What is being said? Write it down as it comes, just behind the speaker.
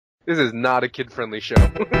This is not a kid-friendly show.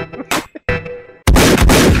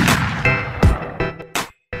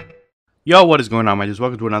 Yo, what is going on, my dudes?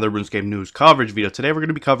 Welcome to another RuneScape news coverage video. Today we're going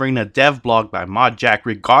to be covering a dev blog by Jagex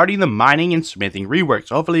regarding the mining and smithing rework.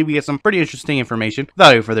 So hopefully we get some pretty interesting information.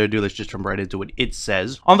 Without any further ado, let's just jump right into what it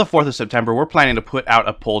says. On the 4th of September, we're planning to put out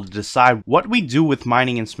a poll to decide what we do with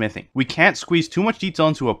mining and smithing. We can't squeeze too much detail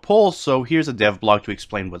into a poll, so here's a dev blog to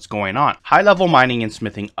explain what's going on. High-level mining and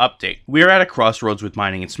smithing update. We are at a crossroads with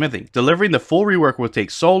mining and smithing. Delivering the full rework will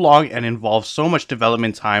take so long and involve so much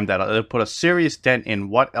development time that it'll put a serious dent in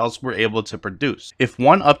what else we're able to produce. If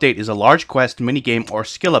one update is a large quest, minigame, or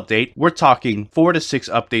skill update, we're talking 4 to 6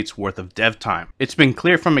 updates worth of dev time. It's been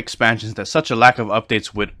clear from expansions that such a lack of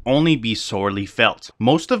updates would only be sorely felt.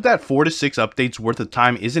 Most of that 4 to 6 updates worth of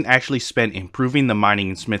time isn't actually spent improving the mining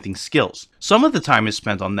and smithing skills. Some of the time is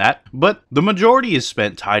spent on that, but the majority is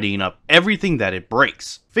spent tidying up everything that it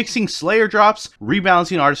breaks. Fixing Slayer drops,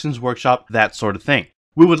 rebalancing Artisan's Workshop, that sort of thing.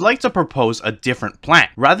 We would like to propose a different plan.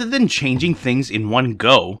 Rather than changing things in one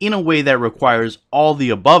go, in a way that requires all the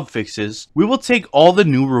above fixes, we will take all the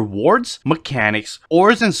new rewards, mechanics,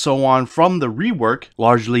 ores and so on from the rework,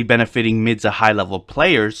 largely benefiting mid to high level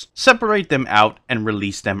players, separate them out and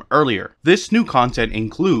release them earlier. This new content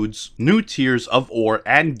includes new tiers of ore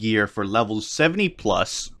and gear for levels 70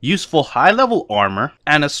 plus, useful high level armor,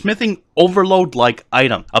 and a smithing overload-like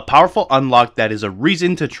item, a powerful unlock that is a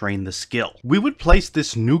reason to train the skill. We would place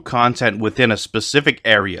this new content within a specific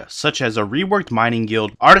area, such as a reworked mining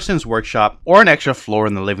guild, artisan's workshop, or an extra floor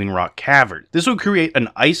in the living rock cavern. This would create an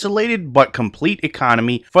isolated but complete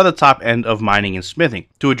economy for the top end of mining and smithing,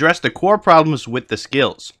 to address the core problems with the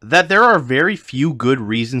skills, that there are very few good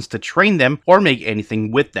reasons to train them or make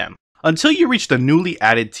anything with them. Until you reach the newly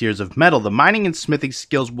added tiers of metal, the mining and smithing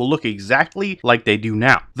skills will look exactly like they do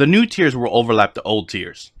now. The new tiers will overlap the old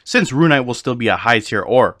tiers, since Runite will still be a high tier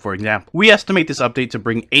ore, for example. We estimate this update to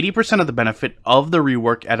bring 80% of the benefit of the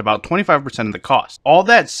rework at about 25% of the cost. All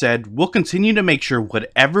that said, we'll continue to make sure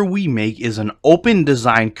whatever we make is an open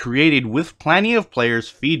design created with plenty of players'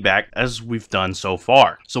 feedback, as we've done so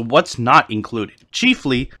far. So what's not included?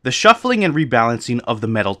 Chiefly, the shuffling and rebalancing of the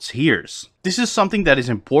metal tiers. This is something that is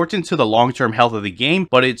important to the long-term health of the game,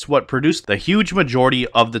 but it's what produced the huge majority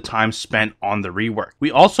of the time spent on the rework. We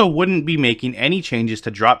also wouldn't be making any changes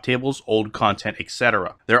to drop tables, old content,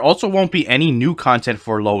 etc. There also won't be any new content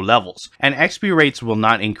for low levels, and XP rates will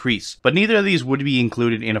not increase, but neither of these would be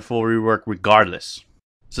included in a full rework regardless.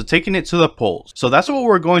 So taking it to the polls. So that's what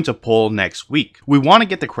we're going to poll next week. We want to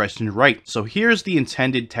get the question right. So here's the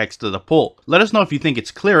intended text of the poll. Let us know if you think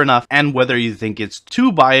it's clear enough and whether you think it's too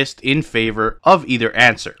biased in favor of either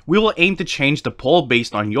answer. We will aim to change the poll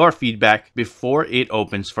based on your feedback before it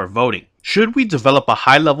opens for voting. Should we develop a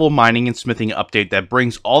high-level mining and smithing update that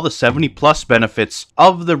brings all the 70 plus benefits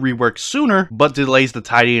of the rework sooner, but delays the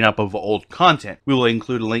tidying up of old content? We will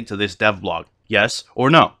include a link to this dev blog. Yes or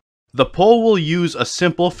no? The poll will use a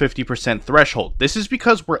simple 50% threshold. This is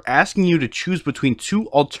because we're asking you to choose between two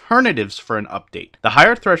alternatives for an update. The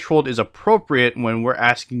higher threshold is appropriate when we're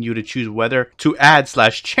asking you to choose whether to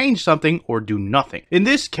add/change something or do nothing. In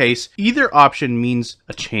this case, either option means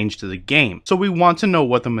a change to the game, so we want to know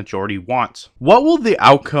what the majority wants. What will the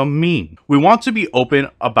outcome mean? We want to be open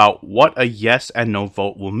about what a yes and no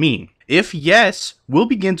vote will mean. If yes, we'll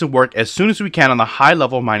begin to work as soon as we can on the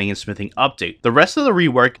high-level mining and smithing update. The rest of the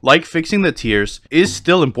rework, like fixing the tiers, is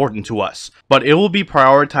still important to us, but it will be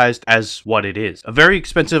prioritized as what it is. A very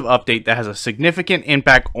expensive update that has a significant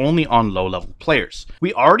impact only on low-level players.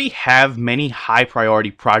 We already have many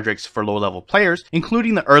high-priority projects for low-level players,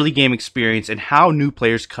 including the early game experience and how new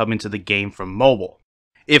players come into the game from mobile.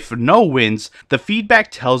 If no wins, the feedback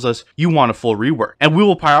tells us you want a full rework, and we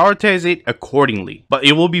will prioritize it accordingly, but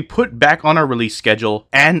it will be put back on our release schedule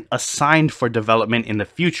and assigned for development in the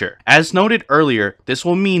future. As noted earlier, this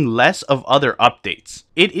will mean less of other updates.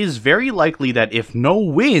 It is very likely that if no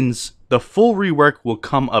wins, the full rework will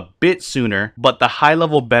come a bit sooner, but the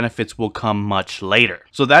high-level benefits will come much later.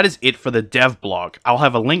 So that is it for the dev blog. I'll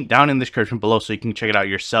have a link down in the description below so you can check it out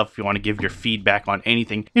yourself if you want to give your feedback on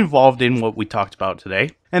anything involved in what we talked about today.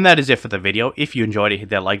 And that is it for the video. If you enjoyed it, hit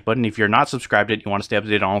that like button. If you're not subscribed yet, you want to stay up to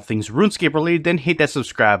date on all things RuneScape related, then hit that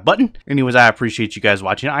subscribe button. Anyways, I appreciate you guys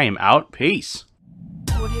watching. I am out. Peace.